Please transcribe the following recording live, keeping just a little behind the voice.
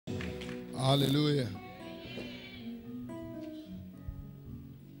Hallelujah.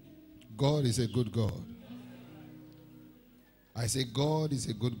 God is a good God. I say God is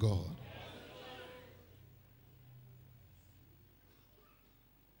a good God.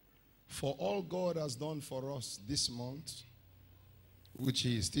 For all God has done for us this month, which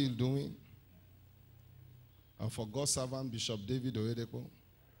he is still doing, and for God's servant Bishop David Oyedepo,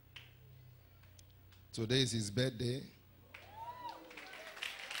 today is his birthday.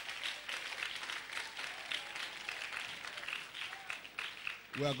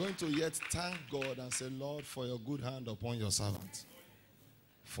 We are going to yet thank God and say, Lord, for your good hand upon your servant,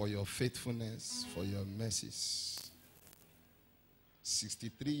 for your faithfulness, for your mercies.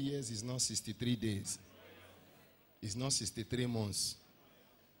 63 years is not 63 days. It's not 63 months.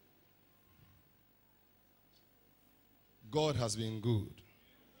 God has been good,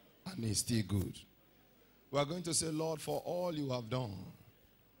 and he's still good. We are going to say, Lord, for all you have done,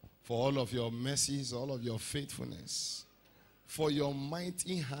 for all of your mercies, all of your faithfulness, for your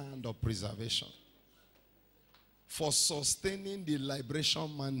mighty hand of preservation, for sustaining the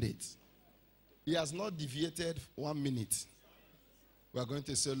liberation mandate. He has not deviated 1 minute. We are going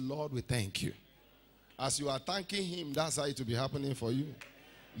to say, Lord, we thank you. As you are thanking him, that's how it will be happening for you.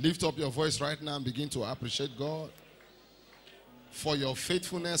 Lift up your voice right now and begin to appreciate God for your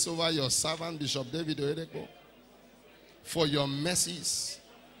faithfulness over your servant, Bishop David Oyedepo, for your mercies,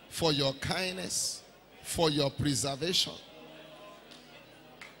 for your kindness, for your preservation.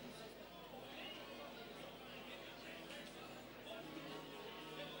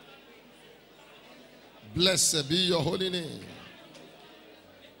 Blessed be your holy name.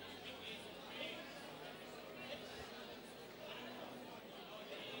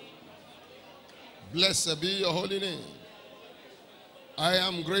 Blessed be your holy name. I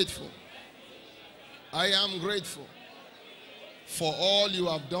am grateful. I am grateful for all you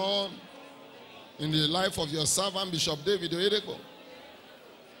have done in the life of your servant, Bishop David Oyedepo.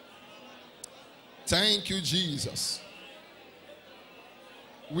 Thank you, Jesus.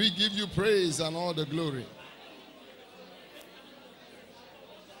 We give you praise and all the glory.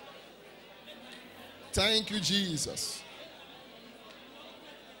 Thank you, Jesus.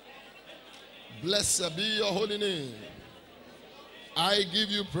 Blessed be your holy name. I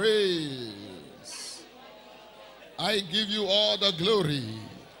give you praise. I give you all the glory.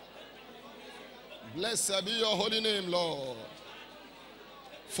 Blessed be your holy name, Lord,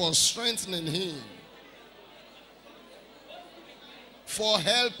 for strengthening him, for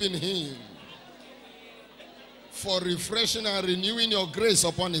helping him, for refreshing and renewing your grace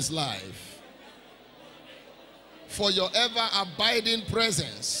upon his life, for your ever-abiding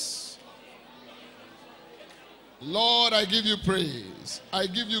presence. Lord, I give you praise. I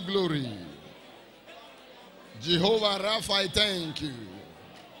give you glory. Jehovah Rapha, I thank you.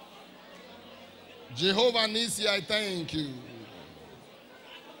 Jehovah Nisi, I thank you.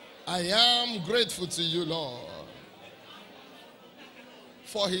 I am grateful to you, Lord.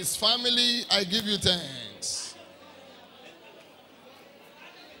 For his family, I give you thanks.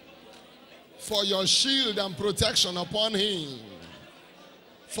 For your shield and protection upon him.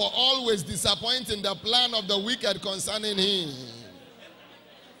 For always disappointing the plan of the wicked concerning him.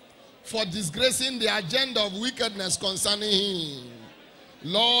 For disgracing the agenda of wickedness concerning him.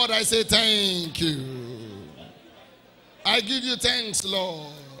 Lord, I say thank you. I give you thanks,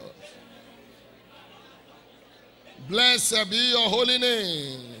 Lord. Blessed be your holy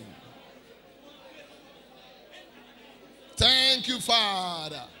name. Thank you,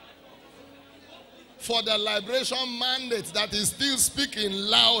 Father, for the liberation mandate that is still speaking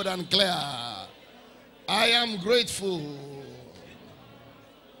loud and clear. I am grateful.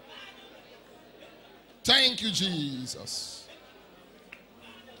 Thank you, Jesus.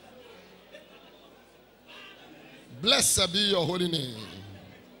 Blessed be your holy name.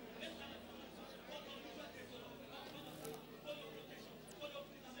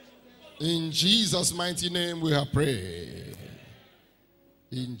 In Jesus' mighty name we have prayed.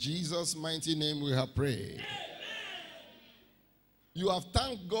 In Jesus' mighty name we have prayed. You have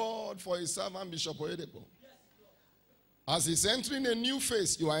thanked God for his servant Bishop Oyedepo. As he's entering a new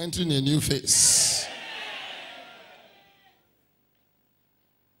phase, you are entering a new phase.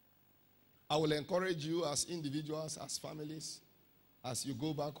 I will encourage you as individuals, as families, as you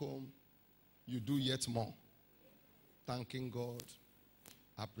go back home, you do yet more. Thanking God,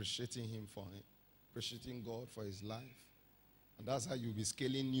 appreciating him for it, appreciating God for his life. And that's how you'll be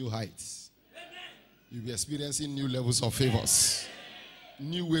scaling new heights. You'll be experiencing new levels of favors.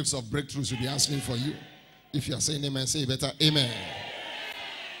 New waves of breakthroughs will be answering for you. If you are saying amen, say better amen.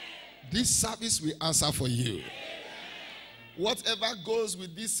 This service will answer for you. Whatever goes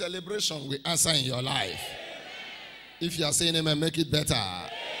with this celebration will answer in your life. If you are saying amen, make it better.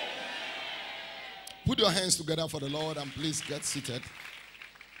 Put your hands together for the Lord and please get seated.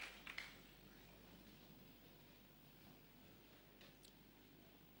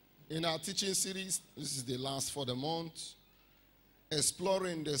 In our teaching series, this is the last for the month,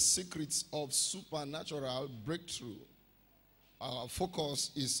 exploring the secrets of supernatural breakthrough. Our focus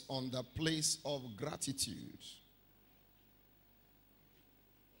is on the place of gratitude.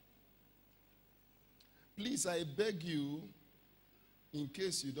 Please, I beg you, in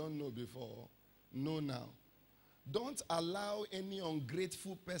case you don't know before, know now. Don't allow any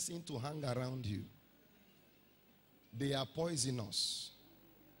ungrateful person to hang around you. They are poisonous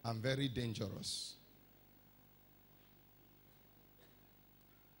and very dangerous.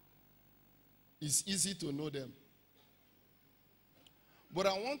 It's easy to know them. But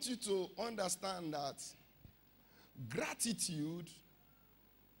I want you to understand that gratitude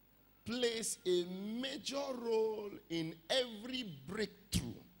plays a major role in every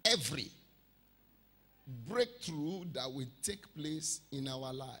breakthrough that will take place in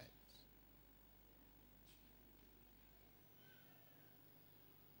our lives.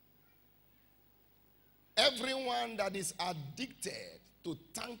 Everyone that is addicted to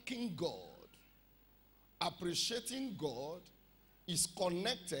thanking God, appreciating God, is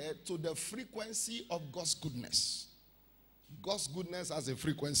connected to the frequency of God's goodness. God's goodness has a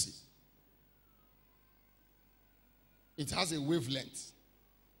frequency. It has a wavelength.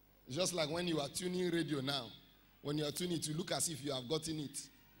 Just like when you are tuning radio now. When you are tuning it, you look as if you have gotten it.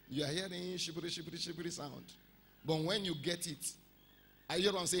 You are hearing shibiri, shibiri, shibiri sound. But when you get it, I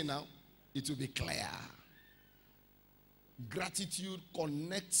hear what I'm saying now, it will be clear. Gratitude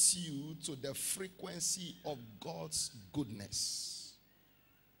connects you to the frequency of God's goodness.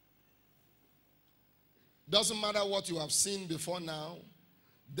 Doesn't matter what you have seen before now,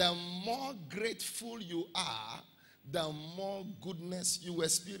 the more grateful you are, the more goodness you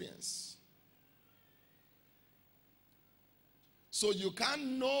experience. So you can't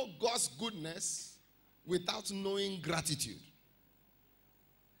know God's goodness without knowing gratitude.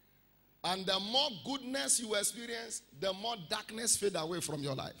 And the more goodness you experience, the more darkness fade away from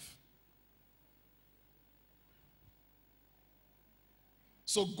your life.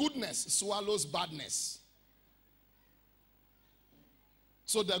 So goodness swallows badness.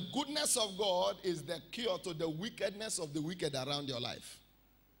 So the goodness of God is the cure to the wickedness of the wicked around your life.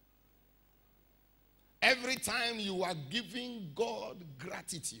 Every time you are giving God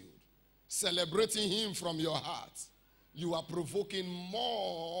gratitude, celebrating Him from your heart, you are provoking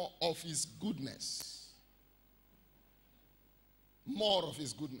more of His goodness. More of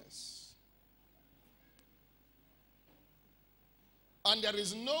His goodness. And there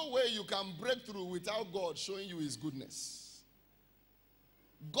is no way you can break through without God showing you His goodness.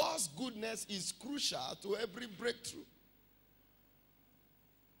 God's goodness is crucial to every breakthrough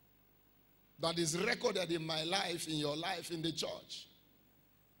that is recorded in my life, in your life, in the church.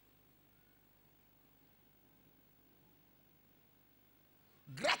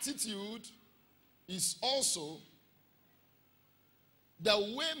 Gratitude is also the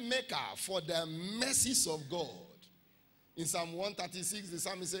way maker for the mercies of God. In Psalm 136, the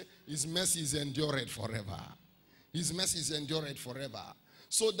psalmist says, His mercies endured forever. His mercies endured forever.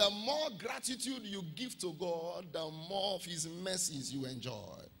 So the more gratitude you give to God, the more of His mercies you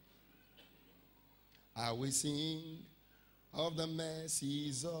enjoy. I will sing of the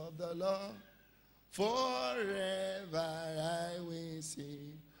mercies of the Lord. Forever I will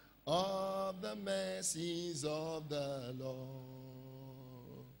sing of the mercies of the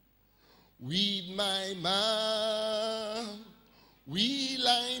Lord. With my mouth will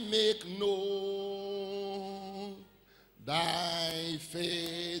I make known Thy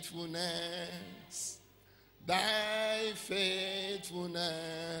faithfulness, Thy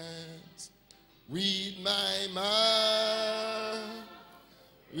faithfulness. With my mouth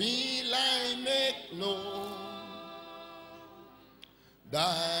will I make known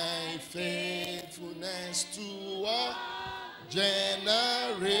Thy faithfulness to all generations.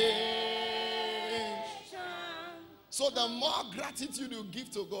 So the more gratitude you give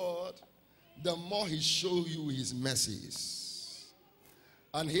to God, the more He shows you His mercies.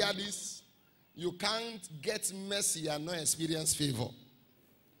 And hear this, you can't get mercy and not experience favor.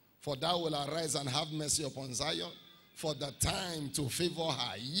 For thou will arise and have mercy upon Zion, for the time to favor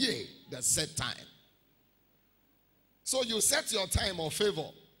her, yea, the set time. So you set your time of favor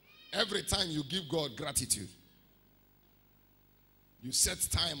every time you give God gratitude. You set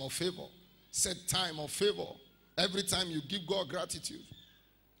time of favor. Set time of favor every time you give God gratitude.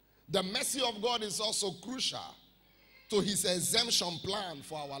 The mercy of God is also crucial to his exemption plan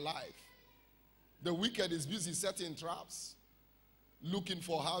for our life. The wicked is busy setting traps, looking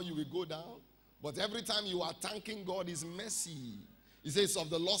for how you will go down. But every time you are thanking God, his mercy. He says, of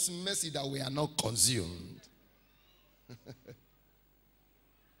the Lord's mercy that we are not consumed.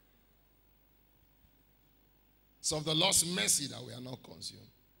 It's of the Lord's mercy that we are not consumed.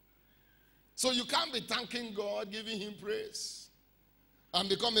 So you can't be thanking God, giving him praise, and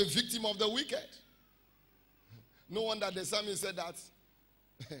become a victim of the wicked. No wonder the psalmist said that,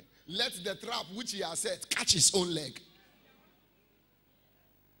 let the trap which he has set catch his own leg.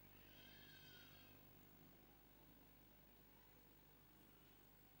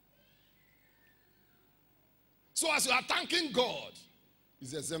 So as you are thanking God,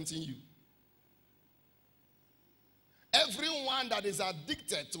 he's exempting you. Everyone that is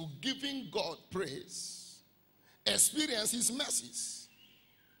addicted to giving God praise experiences mercies.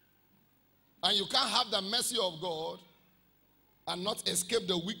 And you can't have the mercy of God and not escape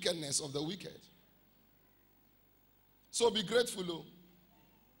the wickedness of the wicked. So be grateful. Oh.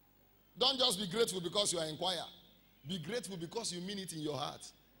 Don't just be grateful because you are in choir. Be grateful because you mean it in your heart.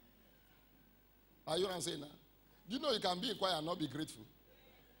 Are you what I'm saying now? Do you know you can be in choir and not be grateful?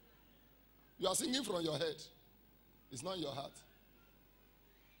 You are singing from your head. It's not your heart.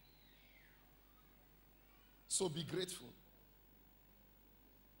 So be grateful.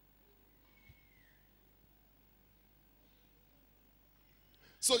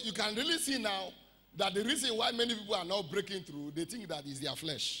 So you can really see now that the reason why many people are not breaking through, they think that is their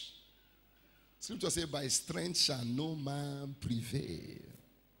flesh. Scripture says, by strength shall no man prevail.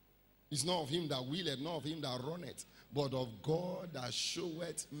 It's not of him that willeth, not of him that runneth, but of God that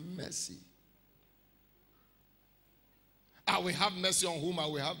showeth mercy. I will have mercy on whom I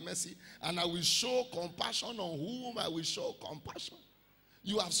will have mercy, and I will show compassion on whom I will show compassion.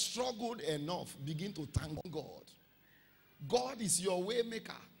 You have struggled enough. Begin to thank God. God is your way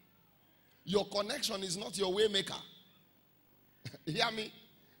maker. Your connection is not your way maker. Hear me?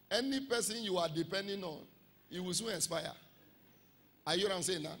 Any person you are depending on, it will soon expire. Are you what I'm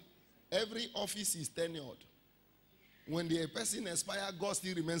saying now? Every office is tenured. When the person expires, God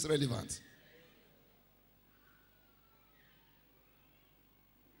still remains relevant.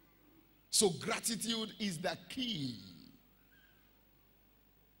 So gratitude is the key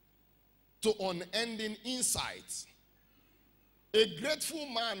to unending insight. A grateful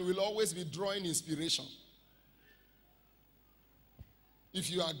man will always be drawing inspiration. If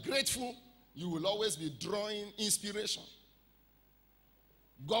you are grateful, you will always be drawing inspiration.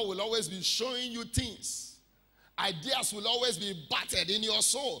 God will always be showing you things. Ideas will always be battered in your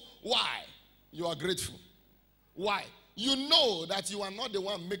soul. Why? You are grateful. Why? You know that you are not the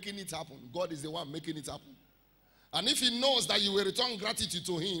one making it happen. God is the one making it happen. And if he knows that you will return gratitude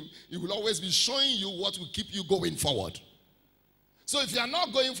to him, he will always be showing you what will keep you going forward. So if you are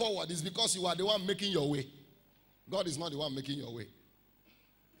not going forward, it's because you are the one making your way. God is not the one making your way.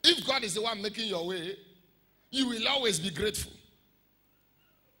 If God is the one making your way, you will always be grateful.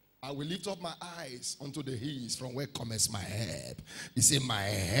 I will lift up my eyes unto the hills from where cometh my help. He said, my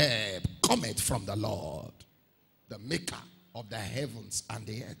help cometh from the Lord, the maker of the heavens and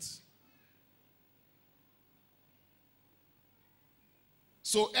the earth.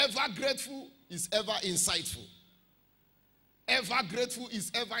 So ever grateful is ever insightful. Ever grateful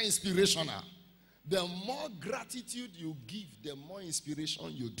is ever inspirational. The more gratitude you give, the more inspiration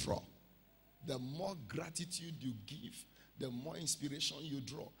you draw. The more gratitude you give, the more inspiration you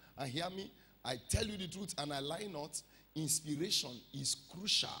draw. And hear me, I tell you the truth and I lie not, inspiration is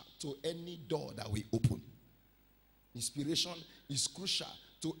crucial to any door that we open. Inspiration is crucial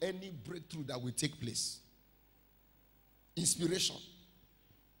to any breakthrough that will take place. Inspiration.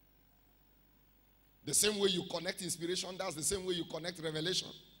 The same way you connect inspiration, that's the same way you connect revelation.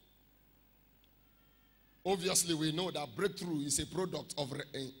 Obviously, we know that breakthrough is a product of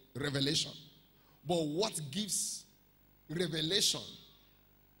revelation. But what gives revelation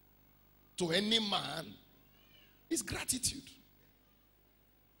to any man is gratitude.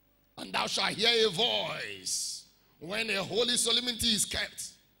 And thou shalt hear a voice when a holy solemnity is kept.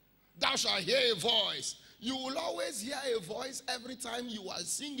 Thou shalt hear a voice. You will always hear a voice every time you are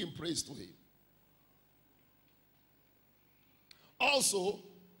singing praise to him. Also,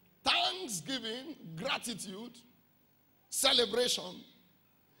 thanksgiving, gratitude, celebration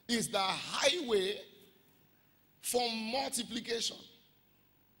is the highway for multiplication.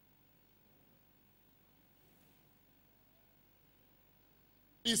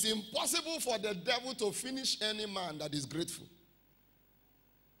 It's impossible for the devil to finish any man that is grateful.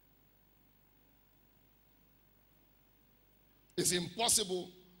 It's impossible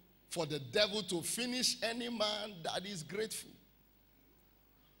for the devil to finish any man that is grateful.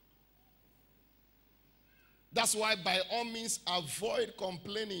 That's why by all means avoid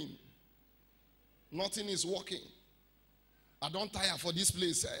complaining. Nothing is working. I don't tire for this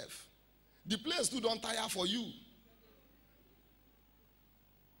place, F. The place too don't tire for you.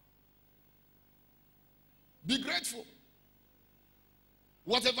 Be grateful.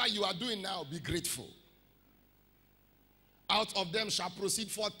 Whatever you are doing now, be grateful. Out of them shall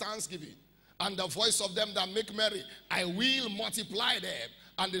proceed forth thanksgiving, and the voice of them that make merry. I will multiply them,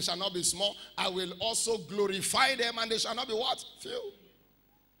 and they shall not be small. I will also glorify them, and they shall not be what? Few.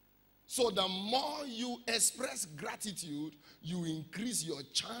 So the more you express gratitude, you increase your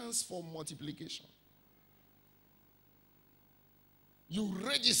chance for multiplication. You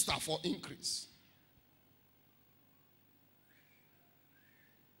register for increase.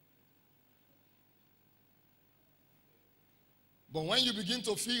 But when you begin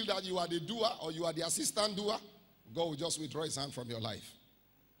to feel that you are the doer or you are the assistant doer, God will just withdraw his hand from your life.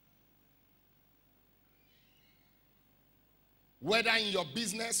 Whether in your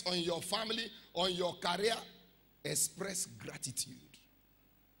business or in your family or in your career, express gratitude.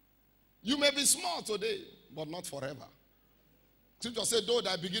 You may be small today, but not forever. Scripture said, though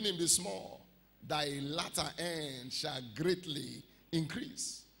thy beginning be small, thy latter end shall greatly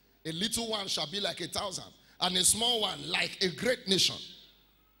increase. A little one shall be like 1,000, and a small one like a great nation.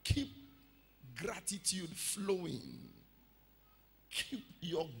 Keep gratitude flowing. Keep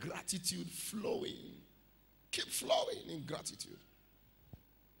your gratitude flowing. Keep flowing in gratitude.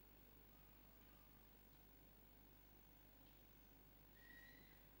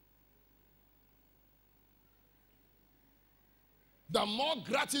 The more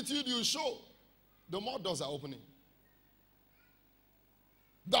gratitude you show, the more doors are opening.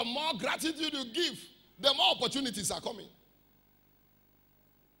 The more gratitude you give, the more opportunities are coming.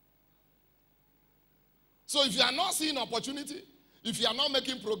 So if you are not seeing opportunity, if you are not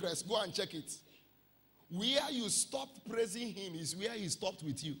making progress, go and check it. Where you stopped praising him is where he stopped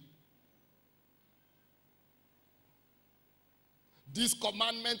with you. This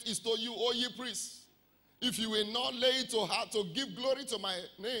commandment is to you, O ye priests. If you will not lay it to heart to give glory to my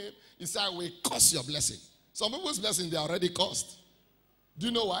name, he said, I will curse your blessing. Some people's blessing, they are already cursed. Do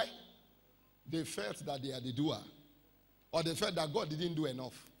you know why? They felt that they are the doer. Or they felt that God didn't do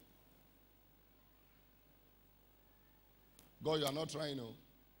enough. God, you are not trying, no.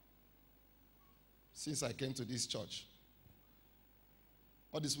 Since I came to this church,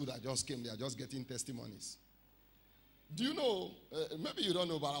 all these people that just came, they are just getting testimonies. Do you know, maybe you don't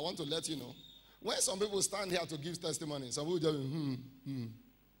know, but I want to let you know. When some people stand here to give testimonies, some people just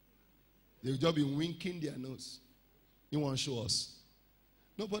they'll just be winking their nose. You want to show us.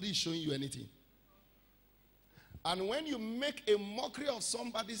 Nobody is showing you anything. And when you make a mockery of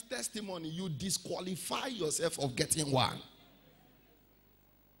somebody's testimony, you disqualify yourself of getting one.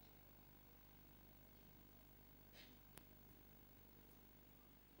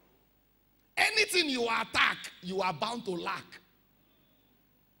 Anything you attack, you are bound to lack.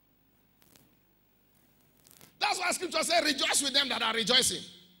 That's why scripture says, rejoice with them that are rejoicing.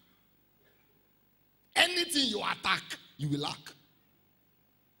 Anything you attack, you will lack.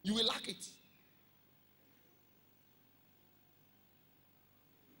 You will lack it.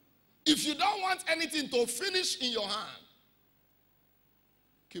 If you don't want anything to finish in your hand,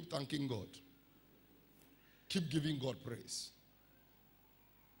 keep thanking God. Keep giving God praise.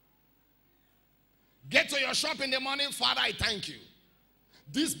 Get to your shop in the morning, Father, I thank you.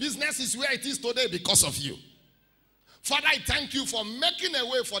 This business is where it is today because of you. Father, I thank you for making a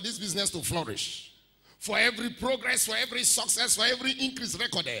way for this business to flourish. For every progress, for every success, for every increase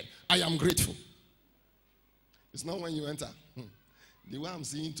recorded, I am grateful. It's not when you enter. The way I'm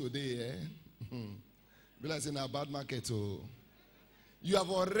seeing today, be like in a bad market. Oh. You have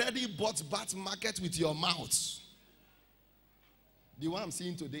already bought bad market with your mouth. The way I'm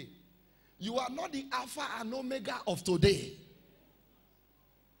seeing today. You are not the Alpha and Omega of today.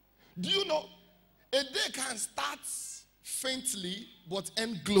 Do you know? A day can start faintly but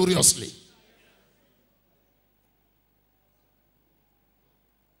end gloriously.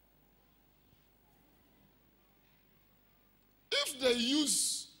 If they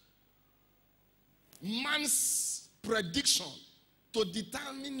use man's prediction to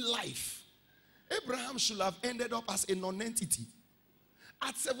determine life, Abraham should have ended up as a non-entity.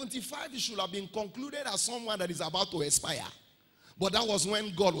 At 75, he should have been concluded as someone that is about to expire. But that was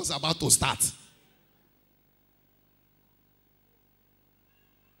when God was about to start.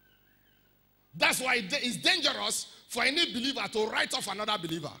 That's why it's dangerous for any believer to write off another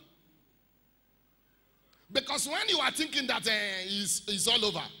believer. Because when you are thinking that it's all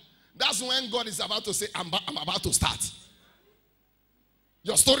over, That's when God is about to say, I'm about to start.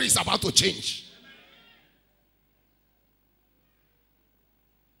 Your story is about to change.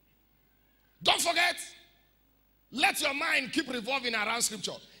 Don't forget, let your mind keep revolving around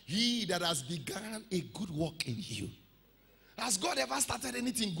scripture. He that has begun a good work in you. Has God ever started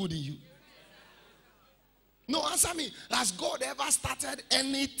anything good in you? No, answer me. Has God ever started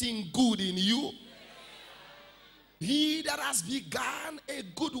anything good in you? He that has begun a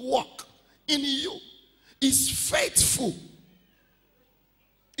good work in you is faithful.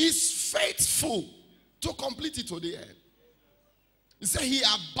 Is faithful to complete it to the end. He said he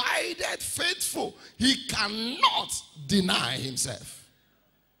abided faithful. He cannot deny himself.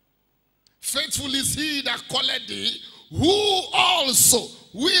 Faithful is he that calleth thee, who also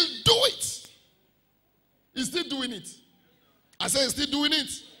will do it. He's still doing it. I say he's still doing it.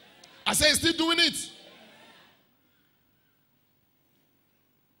 I say he's still doing it.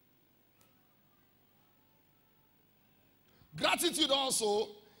 Gratitude also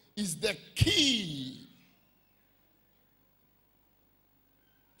is the key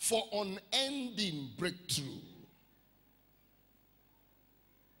for unending breakthrough.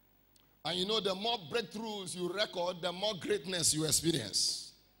 And you know, the more breakthroughs you record, the more greatness you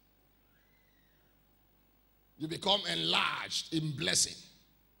experience. You become enlarged in blessing.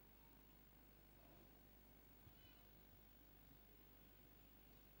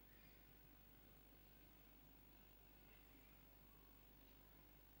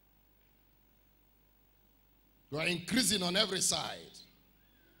 You are increasing on every side.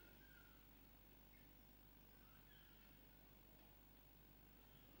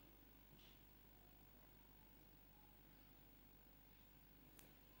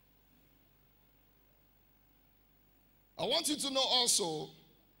 I want you to know also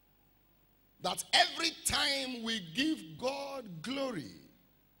that every time we give God glory,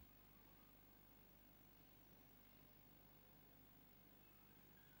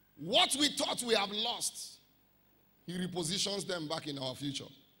 what we thought we have lost, he repositions them back in our future.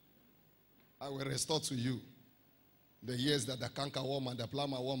 I will restore to you the years that the cankerworm and the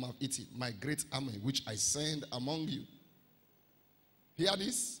plumber worm have eaten, my great army which I send among you. Hear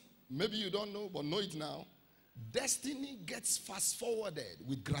this? Maybe you don't know, but know it now. Destiny gets fast forwarded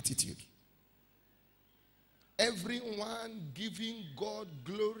with gratitude. Everyone giving God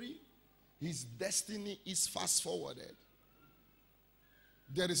glory, his destiny is fast forwarded.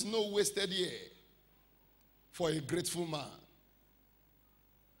 There is no wasted year for a grateful man.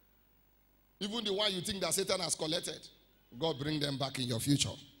 Even the one you think that Satan has collected, God bring them back in your future.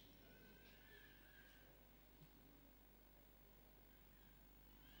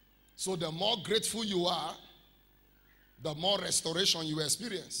 So the more grateful you are, the more restoration you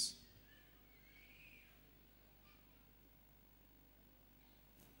experience.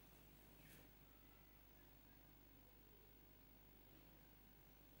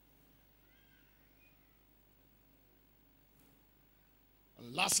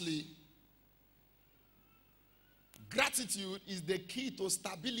 And lastly, gratitude is the key to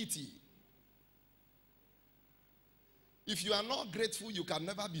stability. If you are not grateful, you can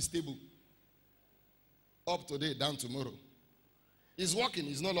never be stable. Up today, down tomorrow. It's working,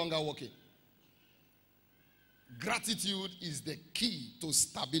 it's no longer working. Gratitude is the key to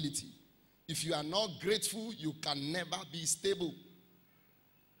stability. If you are not grateful, you can never be stable.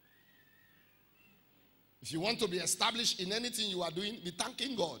 If you want to be established in anything you are doing, be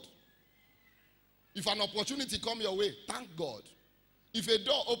thanking God. If an opportunity comes your way, thank God. If a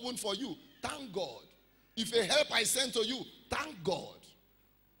door opened for you, thank God. If a help I sent to you, thank God.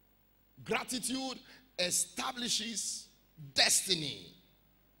 Gratitude establishes destiny.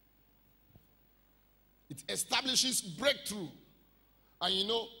 It establishes breakthrough. And you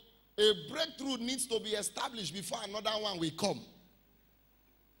know, a breakthrough needs to be established before another one will come.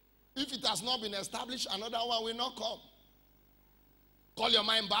 If it has not been established, another one will not come. Call your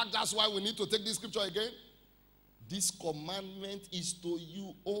mind back. That's why we need to take this scripture again. This commandment is to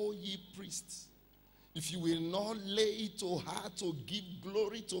you, O ye priests. If you will not lay it to heart to give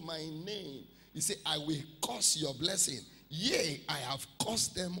glory to my name, he said, I will cause your blessing. Yea, I have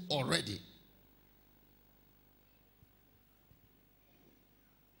caused them already.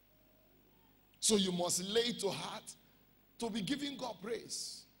 So you must lay it to heart to be giving God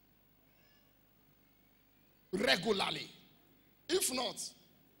praise regularly. If not,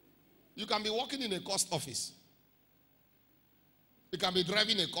 you can be working in a cost office. You can be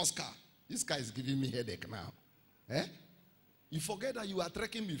driving a cost car. This guy is giving me headache now. Eh? You forget that you were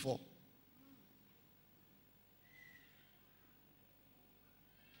trekking before.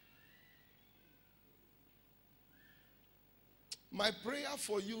 My prayer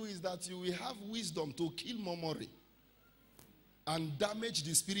for you is that you will have wisdom to kill murmuring and damage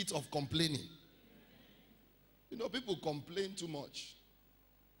the spirit of complaining. You know, people complain too much.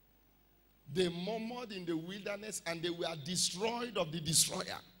 They murmured in the wilderness and they were destroyed of the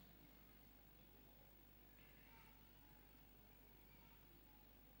destroyer.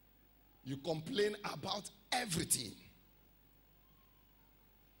 You complain about everything.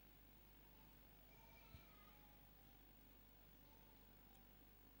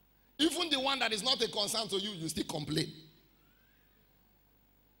 Even the one that is not a concern to you, you still complain.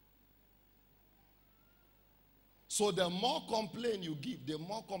 So the more complaint you give, the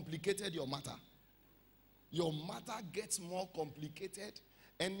more complicated your matter. Your matter gets more complicated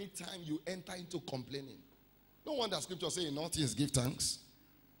anytime you enter into complaining. No wonder scripture says in all things give thanks.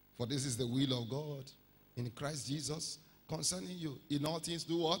 For this is the will of God in Christ Jesus concerning you. In all things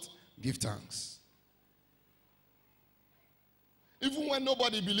do what? Give thanks. Even when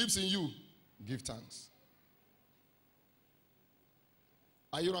nobody believes in you, give thanks.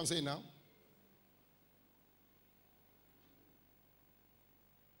 Are you what I'm saying now?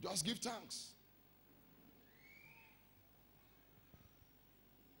 Just give thanks.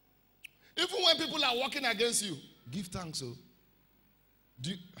 Even when people are working against you, give thanks. Oh.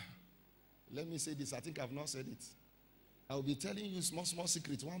 Let me say this. I think I've not said it. I will be telling you small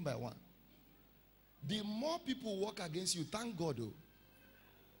secrets one by one. The more people work against you, thank God. Oh.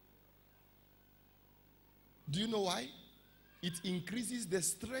 Do you know why? It increases the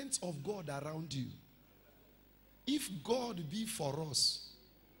strength of God around you. If God be for us,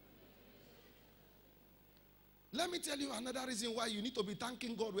 let me tell you another reason why you need to be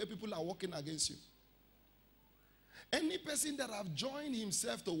thanking God where people are working against you. Any person that have joined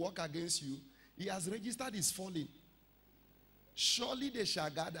himself to work against you, he has registered his falling. Surely they shall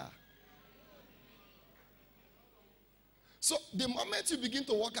gather. So the moment you begin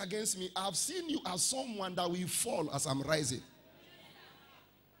to work against me, I've seen you as someone that will fall as I'm rising.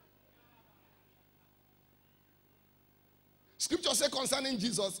 Scripture says concerning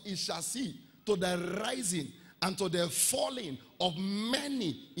Jesus, he shall see to the rising and to the falling of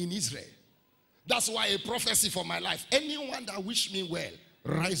many in Israel. That's why a prophecy for my life. Anyone that wish me well,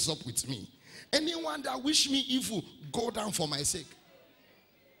 rise up with me. Anyone that wish me evil, go down for my sake.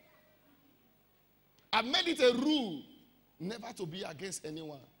 I've made it a rule never to be against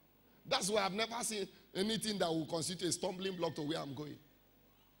anyone. That's why I've never seen anything that will constitute a stumbling block to where I'm going.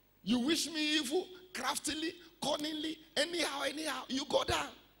 You wish me evil, craftily, cunningly, anyhow, you go down.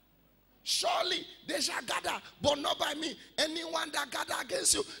 Surely they shall gather, but not by me. Anyone that gather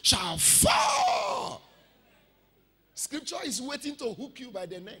against you shall fall. Scripture is waiting to hook you by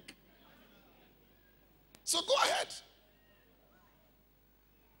the neck. So go ahead.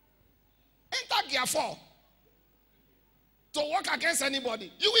 Enter gear 4. To work against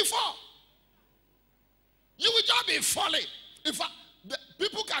anybody, you will fall. You will just be falling. In fact,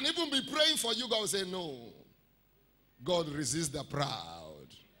 people can even be praying for you. God will say, no. God resists the proud.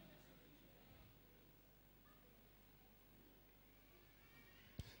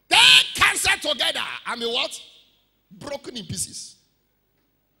 Take cancer together. I mean what? Broken in pieces.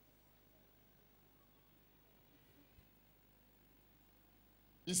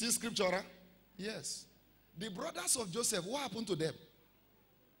 Is this scripture? Huh? Yes. The brothers of Joseph, what happened to them?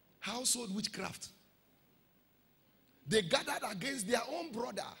 Household witchcraft. They gathered against their own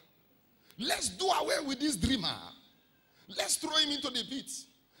brother. Let's do away with this dreamer. Let's throw him into the pit.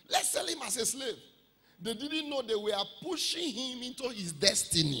 Let's sell him as a slave. They didn't know they were pushing him into his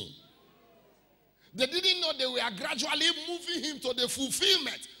destiny. They didn't know they were gradually moving him to the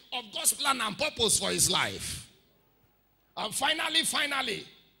fulfillment of God's plan and purpose for his life. And finally,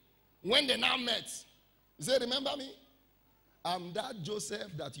 when they now met, he said, remember me? I'm that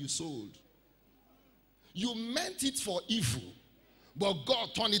Joseph that you sold. You meant it for evil, but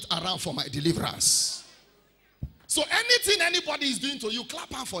God turned it around for my deliverance. So anything anybody is doing to you,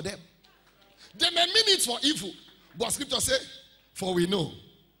 clap hand for them. They may mean it for evil, but scripture says, for we know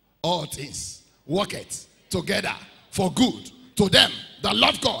all things work it together for good to them that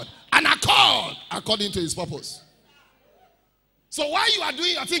love God and are called according to his purpose. So while you are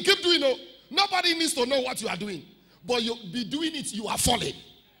doing your thing, keep doing it. Nobody needs to know what you are doing. But you be doing it, you are falling.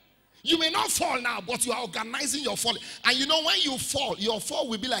 You may not fall now, but you are organizing your falling. And you know when you fall, your fall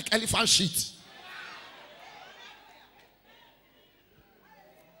will be like elephant shit.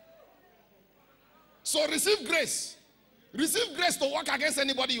 So receive grace. Receive grace to work against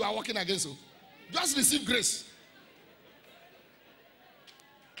anybody you are working against. Just receive grace.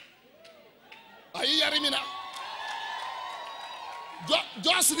 Are you hearing me now?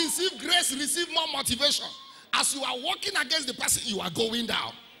 Just receive grace, receive more motivation. as you are walking against the person, you are going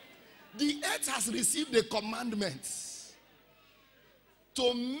down. The earth has received the commandments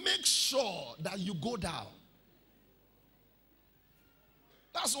to make sure that you go down.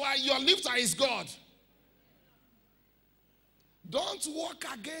 That's why your lifter is God. Don't walk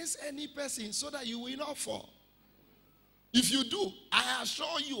against any person so that you will not fall. If you do, I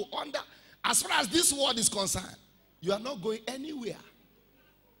assure you, as far as this world is concerned, you are not going anywhere.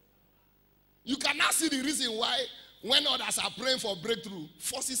 You cannot see the reason why when others are praying for breakthrough,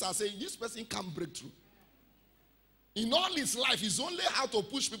 forces are saying this person can't break through. In all his life, he's only how to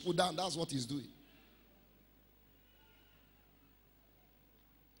push people down. That's what he's doing.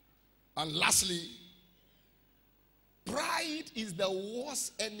 And lastly, pride is the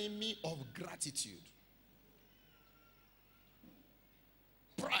worst enemy of gratitude.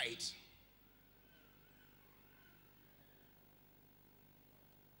 Pride.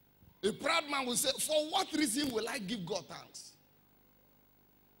 A proud man will say, for what reason will I give God thanks?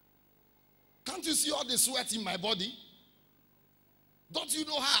 Can't you see all the sweat in my body? Don't you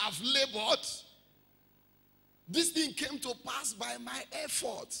know how I've labored? This thing came to pass by my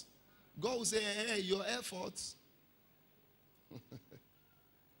effort. God will say, hey, your efforts.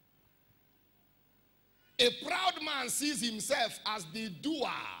 A proud man sees himself as the doer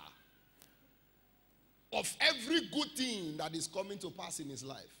of every good thing that is coming to pass in his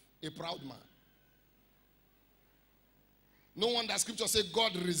life. A proud man. No wonder scripture says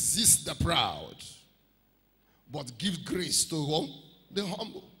God resists the proud, but gives grace to whom? The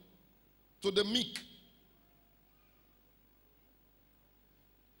humble, to the meek.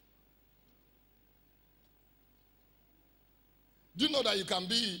 Do you know that you can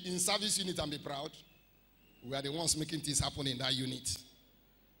be in service unit and be proud? We are the ones making things happen in that unit.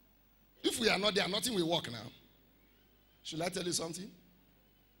 If we are not there, nothing will work now. Should I tell you something?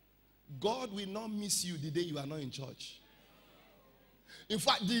 God will not miss you the day you are not in church. In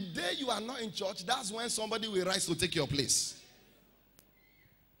fact, the day you are not in church, that's when somebody will rise to take your place.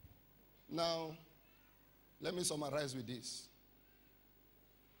 Now, let me summarize with this.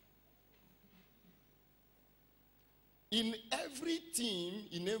 In every team,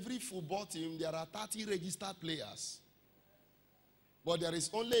 in every football team, there are 30 registered players. But there is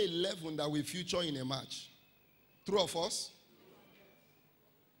only 11 that will feature in a match. True or false?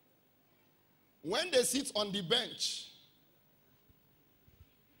 When they sit on the bench,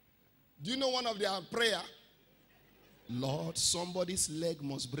 do you know one of their prayer? Lord, somebody's leg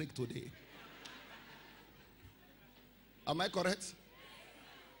must break today. Am I correct?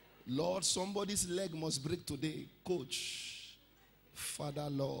 Lord, somebody's leg must break today. Coach, Father,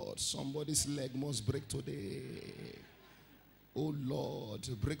 Lord, somebody's leg must break today. Oh Lord,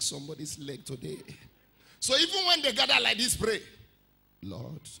 break somebody's leg today. So even when they gather like this, pray.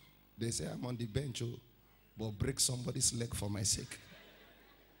 Lord, they say I'm on the bench, but break somebody's leg for my sake.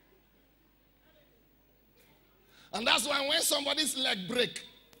 And that's why when somebody's leg break,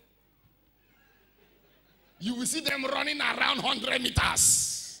 you will see them running around 100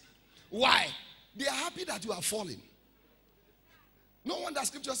 meters. Why? They are happy that you are falling. No wonder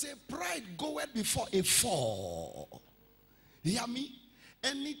scripture says, pride goeth before a fall. Hear me?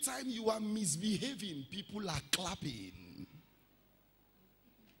 Anytime you are misbehaving, people are clapping.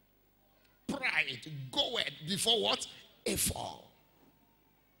 Pride goeth before what? A fall.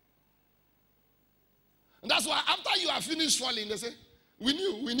 And that's why after you are finished falling, they say, we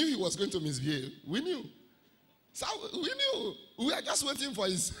knew he was going to misbehave. We knew. So we knew. We are just waiting for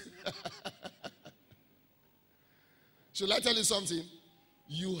his. Should I tell you something?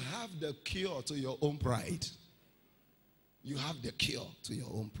 You have the cure to your own pride. You have the cure to your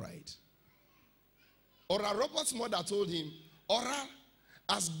own pride. Oral Roberts' mother told him, Oral,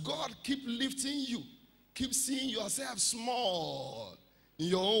 as God keep lifting you, keep seeing yourself small in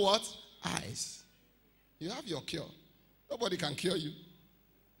your own what? Eyes. You have your cure. Nobody can cure you.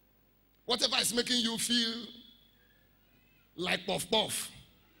 Whatever is making you feel like puff puff.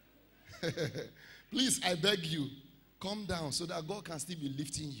 Please, I beg you, calm down so that God can still be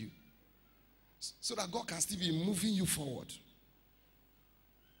lifting you. So that God can still be moving you forward.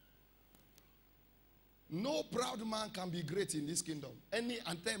 No proud man can be great in this kingdom. Any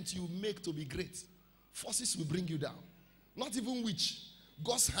attempt you make to be great, forces will bring you down. Not even witch.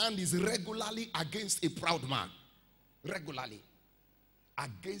 God's hand is regularly against a proud man. Regularly.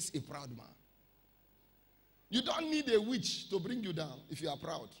 Against a proud man. You don't need a witch to bring you down if you are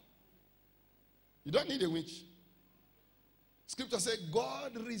proud. You don't need a witch. Scripture says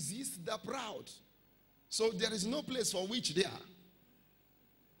God resists the proud. So there is no place for witch there.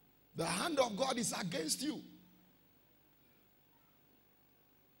 The hand of God is against you.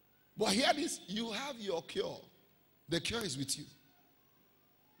 But hear this, you have your cure The cure is with you.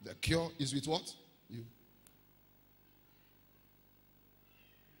 The cure is with what? You.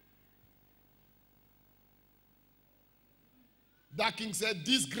 That king said,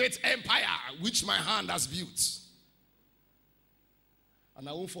 this great empire which my hand has built. And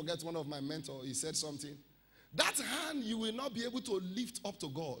I won't forget one of my mentors, he said something. That hand you will not be able to lift up to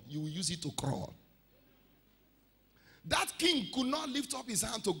God. You will use it to crawl. That king could not lift up his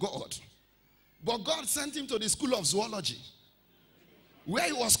hand to God. But God sent him to the school of zoology, where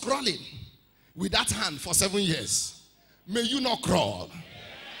he was crawling with that hand for 7 years. May you not crawl.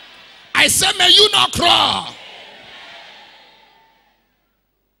 I said, may you not crawl.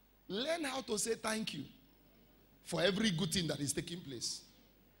 Learn how to say thank you for every good thing that is taking place.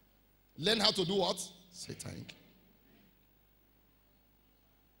 Learn how to do what? Say thank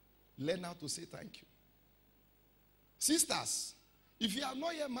you. Learn how to say thank you. Sisters, if you are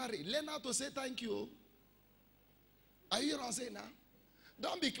not yet married, learn how to say thank you. Are you hearing what I'm saying now?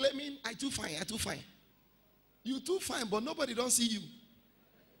 Don't be claiming, I too fine, I too fine. You too fine, but nobody don't see you.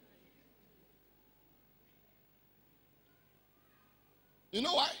 You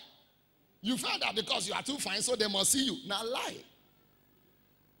know why? You found out because you are too fine, so they must see you. Now lie.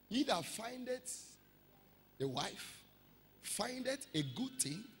 He that findeth a wife, findeth a good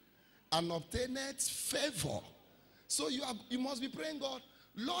thing, and obtaineth favor. So you must be praying, God,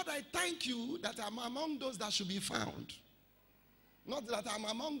 Lord, I thank you that I'm among those that should be found. Not that I'm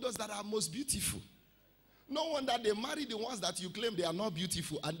among those that are most beautiful. No wonder they marry the ones that you claim they are not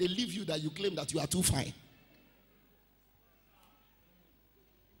beautiful, and they leave you that you claim that you are too fine.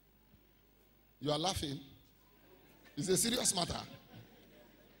 You are laughing. It's a serious matter.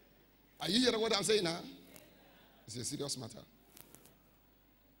 Are you hearing what I'm saying now? It's a serious matter.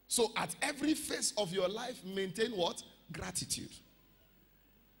 So at every phase of your life, maintain what? Gratitude.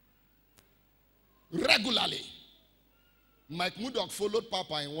 Regularly. Mike Murdoch followed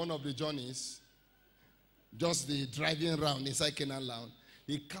Papa in one of the journeys. Just the driving around inside Canaan Land.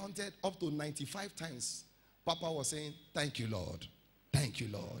 He counted up to 95 times. Papa was saying, thank you, Lord. Thank you,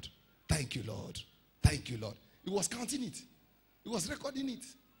 Lord. Thank you, Lord. Thank you, Lord. He was counting it. He was recording it.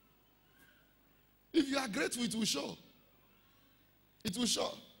 If you are grateful, it will show. It will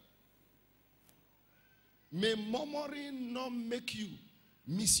show. May murmuring not make you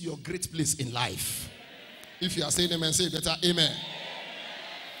miss your great place in life. If you are saying amen, say better amen.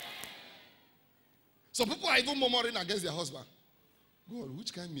 So people are even murmuring against their husband. God,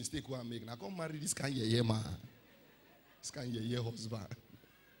 which kind of mistake will I make? Now come marry this kind of man. This kind of husband.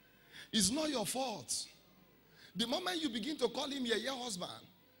 It's not your fault. The moment you begin to call him your husband,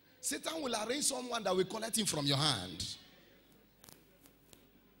 Satan will arrange someone that will collect him from your hand.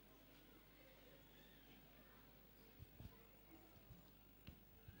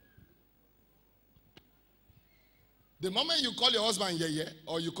 The moment you call your husband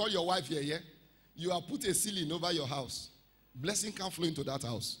or you call your wife you have put a ceiling over your house. Blessing can't flow into that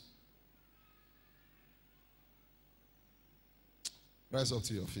house. Rise up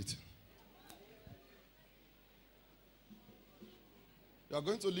to your feet. You are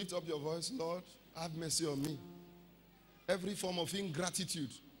going to lift up your voice, Lord, have mercy on me. Every form of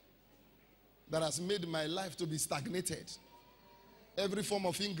ingratitude that has made my life to be stagnated. Every form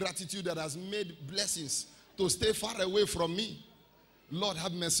of ingratitude that has made blessings to stay far away from me. Lord,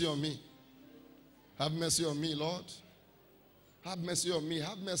 have mercy on me. Have mercy on me, Lord. Have mercy on me.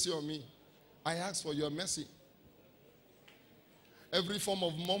 Have mercy on me. I ask for your mercy. Every form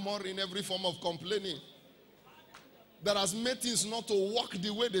of murmuring, every form of complaining that has made things not to walk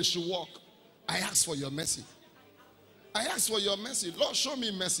the way they should walk. I ask for your mercy. I ask for your mercy. Lord, show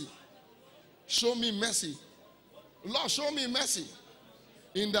me mercy. Show me mercy. Lord, show me mercy.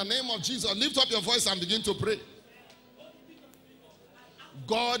 In the name of Jesus, lift up your voice and begin to pray.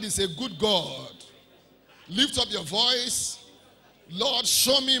 God is a good God. Lift up your voice. Lord,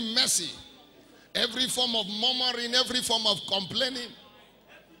 show me mercy. Every form of murmuring, every form of complaining,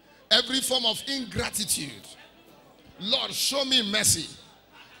 every form of ingratitude. Lord, show me mercy.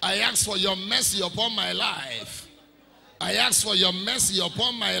 I ask for your mercy upon my life. I ask for your mercy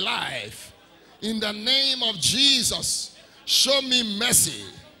upon my life. In the name of Jesus, show me mercy.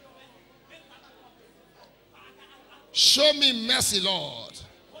 Show me mercy, Lord.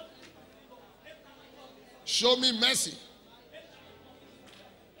 Show me mercy.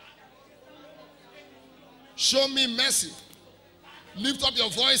 Show me mercy. Lift up your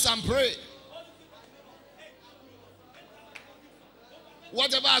voice and pray.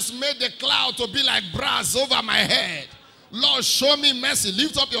 Whatever has made the cloud to be like brass over my head, Lord, show me mercy.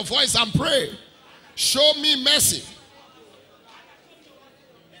 Lift up your voice and pray. Show me mercy.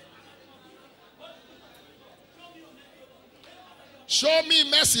 Show me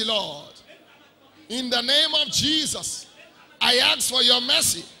mercy, Lord. In the name of Jesus, I ask for your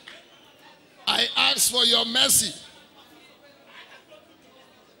mercy. I ask for your mercy.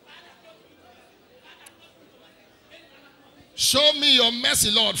 Show me your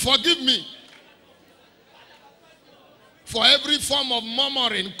mercy, Lord. Forgive me for every form of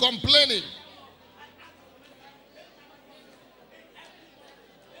murmuring, complaining.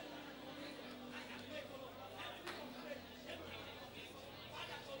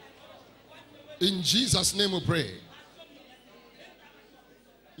 In Jesus' name we pray.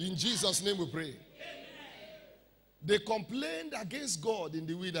 In Jesus' name we pray. They complained against God in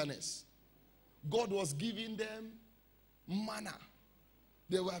the wilderness. God was giving them manna.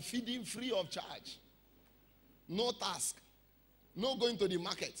 They were feeding free of charge. No task. No going to the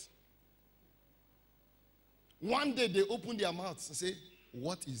market. One day they opened their mouths and say,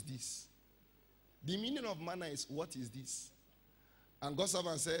 what is this? The meaning of manna is, what is this? And God's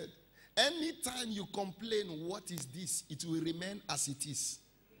servant said, anytime you complain, what is this? It will remain as it is.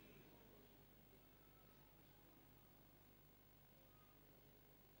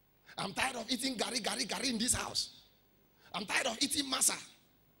 I'm tired of eating gari in this house. I'm tired of eating masa.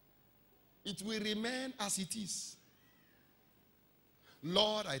 It will remain as it is.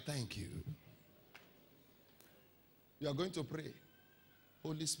 Lord, I thank you. You are going to pray.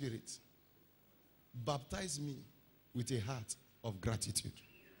 Holy Spirit, baptize me with a heart of gratitude.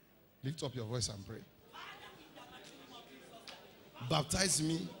 Lift up your voice and pray. Baptize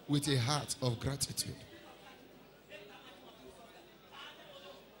me with a heart of gratitude.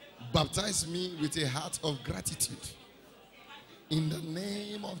 Baptize me with a heart of gratitude. In the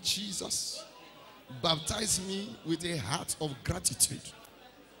name of Jesus, baptize me with a heart of gratitude.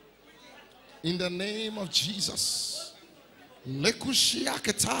 In the name of Jesus.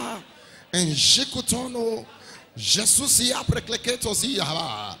 Lekushiaketa and Jekutono Jesusia prekleketos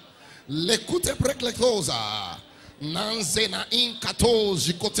lekute prekletosa nanzena inkato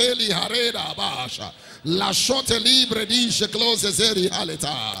jikoteli hareda basha la shote libre dice close zeri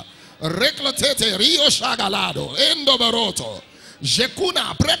haleta reclotete rio shagalado endo baroto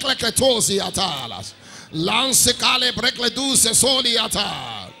jekuna prekletosi atalas lance kale prekleduse soli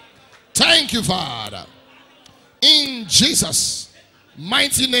atar. Thank you, Father. In Jesus'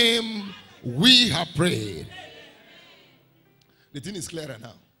 mighty name we have prayed. The thing is clearer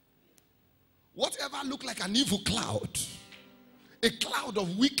now. Whatever looked like an evil cloud, a cloud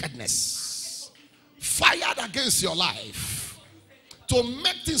of wickedness, fired against your life to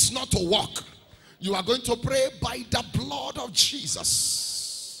make things not to work, you are going to pray by the blood of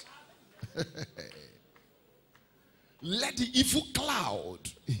Jesus. Let the evil cloud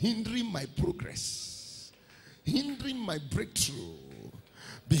hindering my progress, hindering my breakthrough,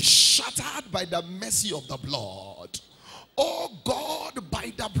 be shattered by the mercy of the blood. Oh God,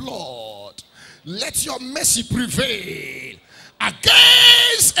 by the blood, let your mercy prevail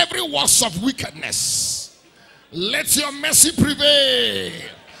against every works of wickedness. Let your mercy prevail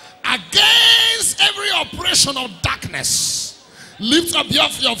against every oppression of darkness. Lift up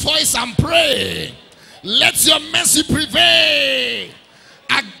your voice and pray. Let your mercy prevail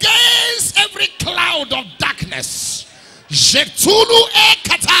against every cloud of darkness. Jetulu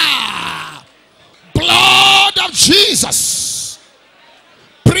ekata. Blood of Jesus,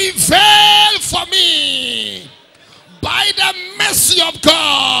 prevail for me by the mercy of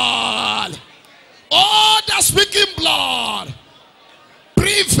God. Oh, the speaking blood,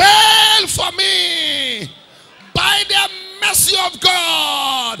 prevail for me by the mercy of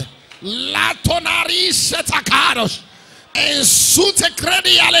God. La tonari setakaros en sute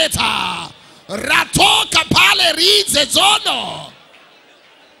credialeta rato kapale rize zono.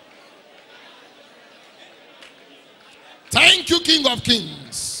 Thank you, King of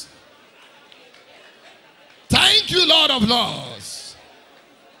Kings. Thank you, Lord of Lords.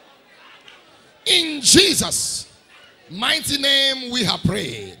 In Jesus' mighty name we have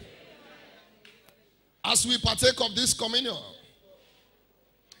prayed. As we partake of this communion,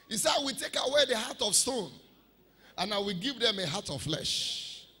 he said, we take away the heart of stone and I will give them a heart of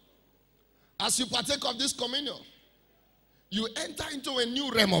flesh. As you partake of this communion, you enter into a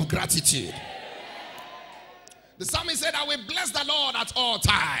new realm of gratitude. The psalmist said, I will bless the Lord at all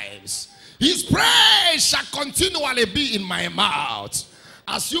times. His praise shall continually be in my mouth.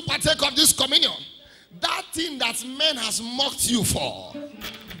 As you partake of this communion, that thing that man has mocked you for,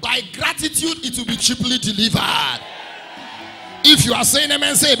 by gratitude it will be cheaply delivered. If you are saying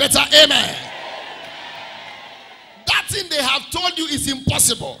amen, say better amen. That thing they have told you is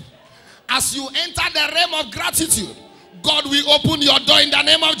impossible. As you enter the realm of gratitude, God will open your door in the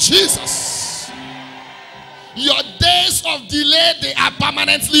name of Jesus. Your days of delay, they are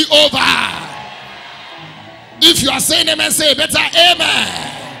permanently over. If you are saying amen, say better amen.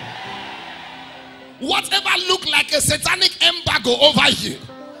 Whatever look like a satanic embargo over you,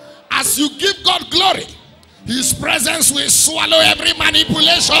 as you give God glory, His presence will swallow every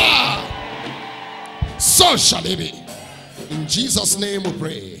manipulation. So shall it be. In Jesus' name we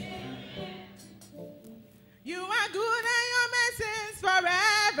pray. You are good and your mercies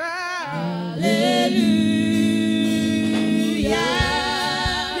forever.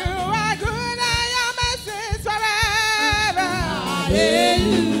 Hallelujah. You are good and your mercies forever.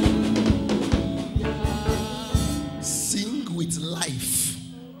 Hallelujah. Sing with life.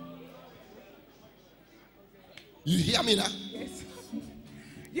 You hear me now? Yes.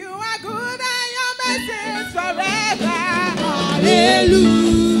 You are good and your mercies forever.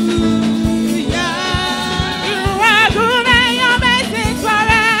 Hallelujah. You are good and your mercies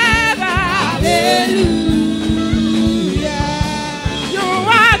forever. Hallelujah. You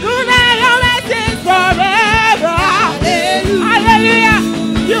are good and your mercies forever. Hallelujah.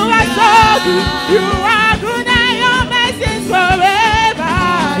 You are so good. You are good and your mercies forever.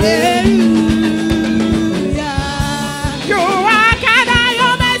 Hallelujah. You are kind and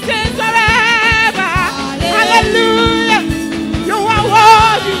your mercies forever. Hallelujah. You are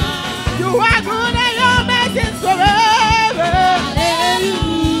worthy. You are good and your mercies forever.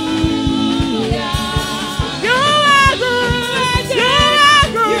 Hallelujah. You are good. You are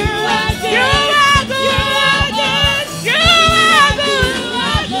good. You are good. You are good. You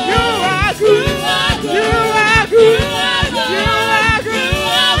are good. You are good. You are good.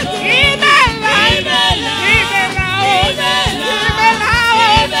 Even now. Even now. Even now.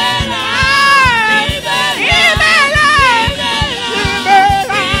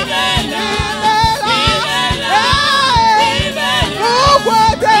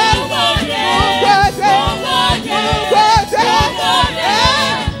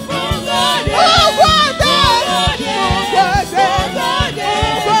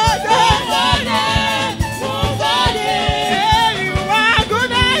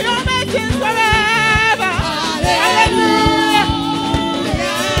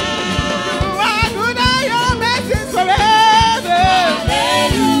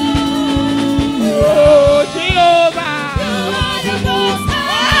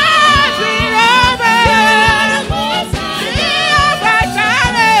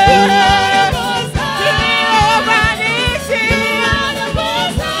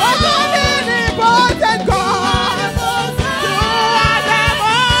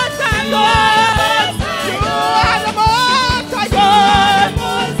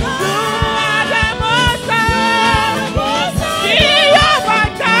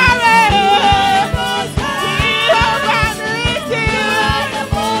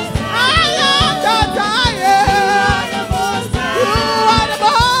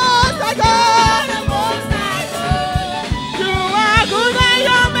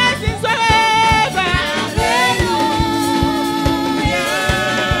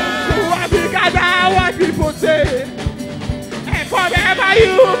 And forever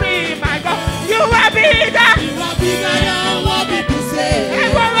you be my God. You are bigger. You are bigger than what people say.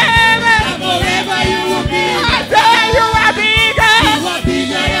 And forever you will be. I say you are bigger. You are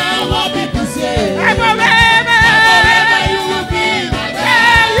bigger than what people say. And forever you will be.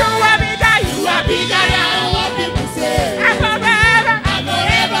 Yeah, you are bigger. You are Bigger than what people say. And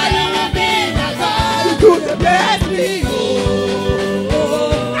forever you will be my God. you do the best me.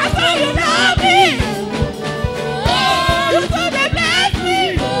 I saw you love me. You do the best me.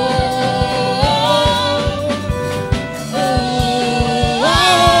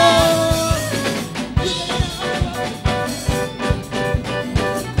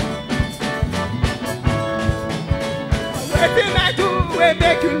 Everything I do will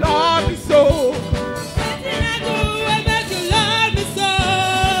make you love me so. Everything I do will make you love me so.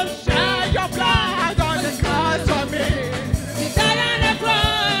 Shine your blood on the cross for me. You died on the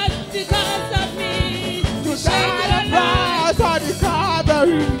cross because of me. You shine the cross on the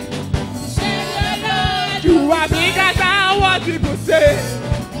Calvary. Shed your blood. You are bigger than what people say.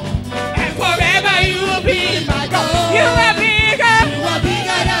 And forever you will be my God. You are bigger. You are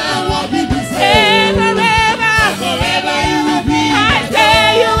bigger than what people say. And forever. Forever you will be. I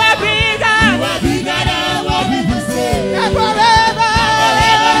say you are bigger. You are bigger than what people say. And forever.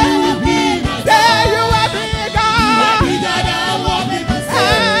 Forever you will be. Say you are bigger. You are bigger than what people say.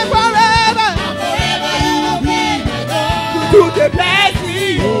 And forever. Forever you will be my God. You do the best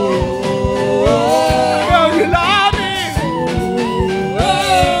me. Oh, you love me.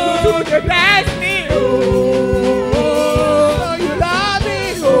 Oh,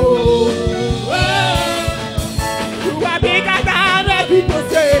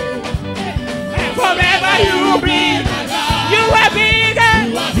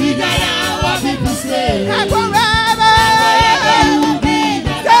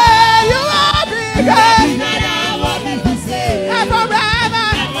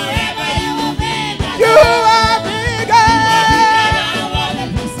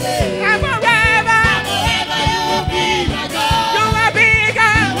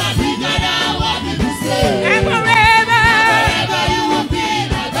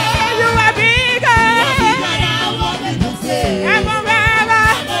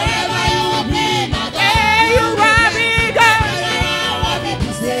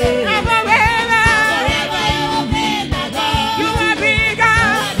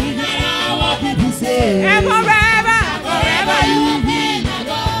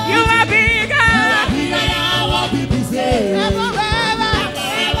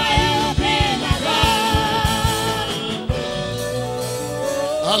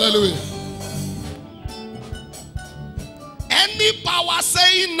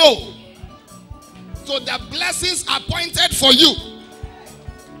 no to the blessings appointed for you,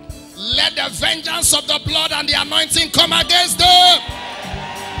 let the vengeance of the blood and the anointing come against them.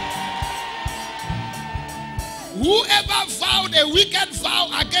 Whoever vowed a wicked vow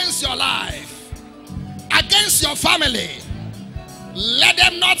against your life, against your family, let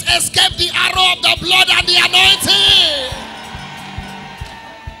them not escape the arrow of the blood and the anointing.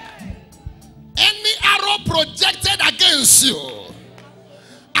 Any arrow projected against you,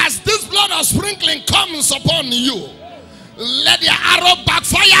 as this blood of sprinkling comes upon you, let the arrow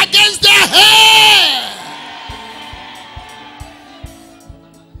backfire against their head.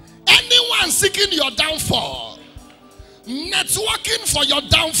 Anyone seeking your downfall, networking for your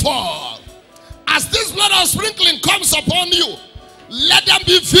downfall, as this blood of sprinkling comes upon you, let them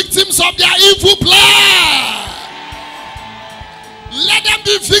be victims of their evil plan. Let them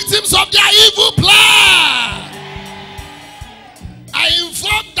be victims of their evil plan. I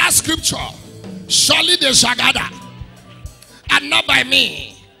invoke that scripture. Surely they shall gather, and not by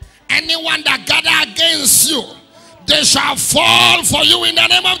me. Anyone that gather against you, they shall fall for you in the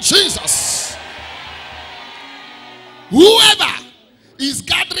name of Jesus. Whoever is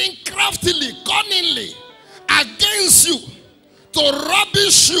gathering craftily, cunningly against you, to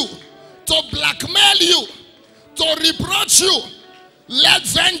rubbish you, to blackmail you, to reproach you, let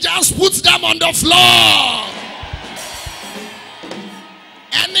vengeance put them on the floor.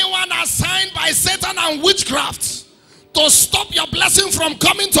 Anyone assigned by Satan and witchcraft to stop your blessing from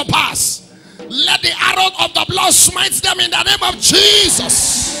coming to pass, let the arrow of the blood smite them in the name of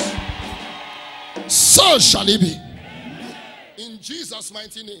Jesus. So shall it be. In Jesus'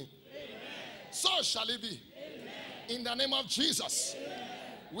 mighty name. So shall it be. In the name of Jesus.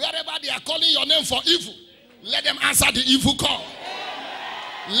 Wherever they are calling your name for evil, let them answer the evil call.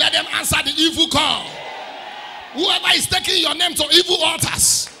 Let them answer the evil call. Whoever is taking your name to evil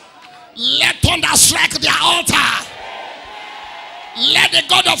altars, let thunder strike their altar. Let the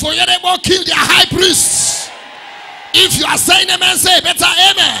God of Oyerebo kill their high priests. If you are saying amen, say better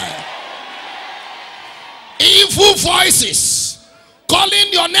amen. Evil voices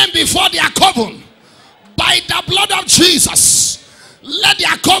calling your name before their coven, by the blood of Jesus, let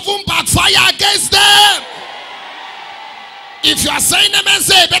their coven backfire against them. If you are saying amen,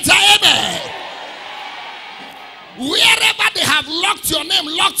 say better amen. Wherever they have locked your name,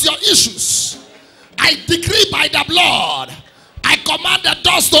 locked your issues, I decree by the blood, I command the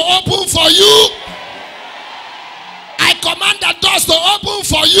doors to open for you. I command the doors to open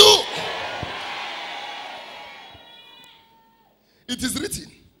for you. It is written,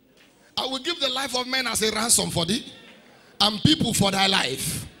 I will give the life of men as a ransom for thee, and people for thy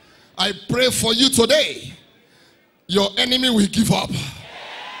life. I pray for you today. Your enemy will give up.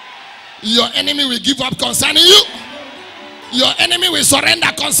 Your enemy will give up concerning you. Your enemy will surrender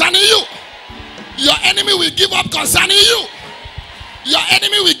concerning you. Your enemy will give up concerning you. Your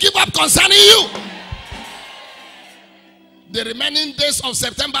enemy will give up concerning you. The remaining days of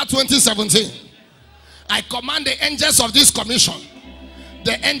September 2017, I command the angels of this commission,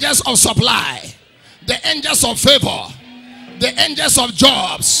 the angels of supply, the angels of favor, the angels of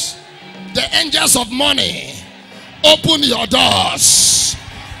jobs, the angels of money. Open your doors.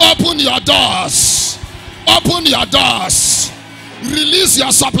 Open your doors. Open your doors. Release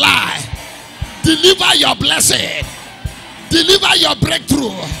your supply. Deliver your blessing. Deliver your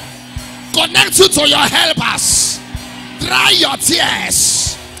breakthrough. Connect you to your helpers. Dry your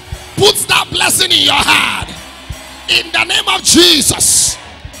tears. Put that blessing in your heart. In the name of Jesus.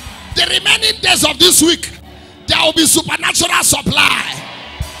 The remaining days of this week, there will be supernatural supply.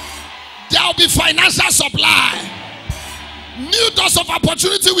 There will be financial supply. New doors of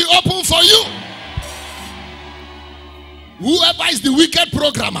opportunity will open for you. Whoever is the wicked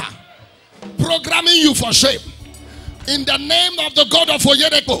programmer, programming you for shame, in the name of the God of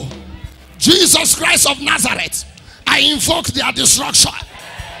Oyerebo, Jesus Christ of Nazareth, I invoke their destruction.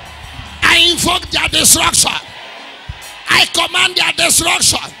 I invoke their destruction. I command their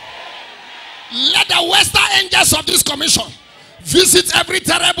destruction. Let the Western angels of this commission visit every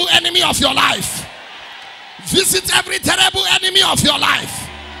terrible enemy of your life. Visit every terrible enemy of your life.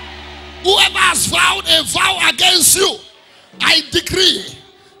 Whoever has vowed a vow against you, I decree,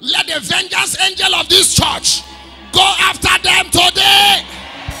 let the vengeance angel of this church go after them today.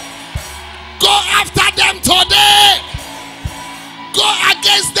 Go after them today. Go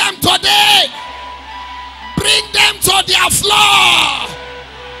against them today. Bring them to their floor.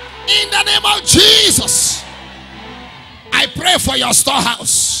 In the name of Jesus. I pray for your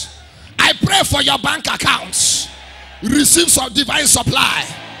storehouse. I pray for your bank accounts. Receive some divine supply.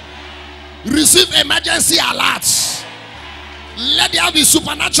 Receive emergency alerts. Let there be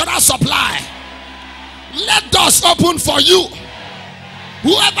supernatural supply. Let doors open for you.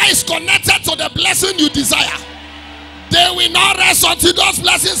 Whoever is connected to the blessing you desire, they will not rest until those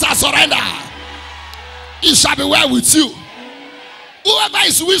blessings are surrendered. It shall be well with you. Whoever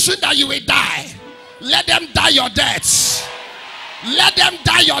is wishing that you will die, let them die your deaths. Let them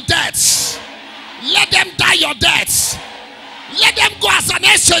die your deaths. Let them die your deaths. Let them go as an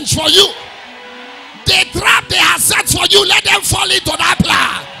exchange for you. The trap they have set for you, let them fall into that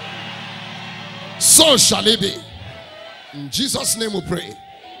plan. So shall it be. In Jesus' name we pray.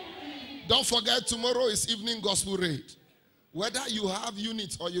 Don't forget, tomorrow is evening gospel raid. Whether you have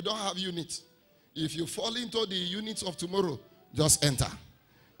unit or you don't have unit, if you fall into the unit of tomorrow, just enter.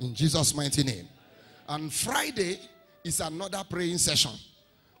 In Jesus' mighty name. And Friday is another praying session,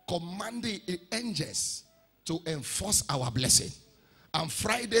 commanding the angels to enforce our blessing. And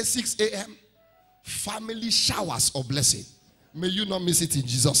Friday 6 a.m. family showers of blessing. May you not miss it in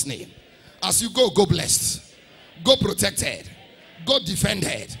Jesus' name. As you go, go blessed, go protected, go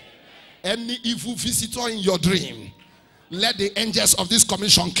defended. Any evil visitor in your dream, let the angels of this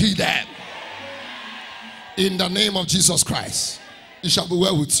commission kill them. In the name of Jesus Christ, it shall be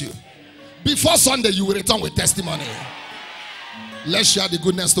well with you. Before Sunday, you will return with testimony. Let's share the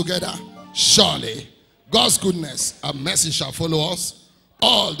goodness together. Surely, God's goodness and mercy shall follow us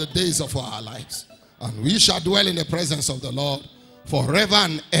all the days of our lives, and we shall dwell in the presence of the Lord forever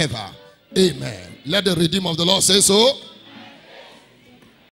and ever. Amen. Let the redeemer of the Lord say so.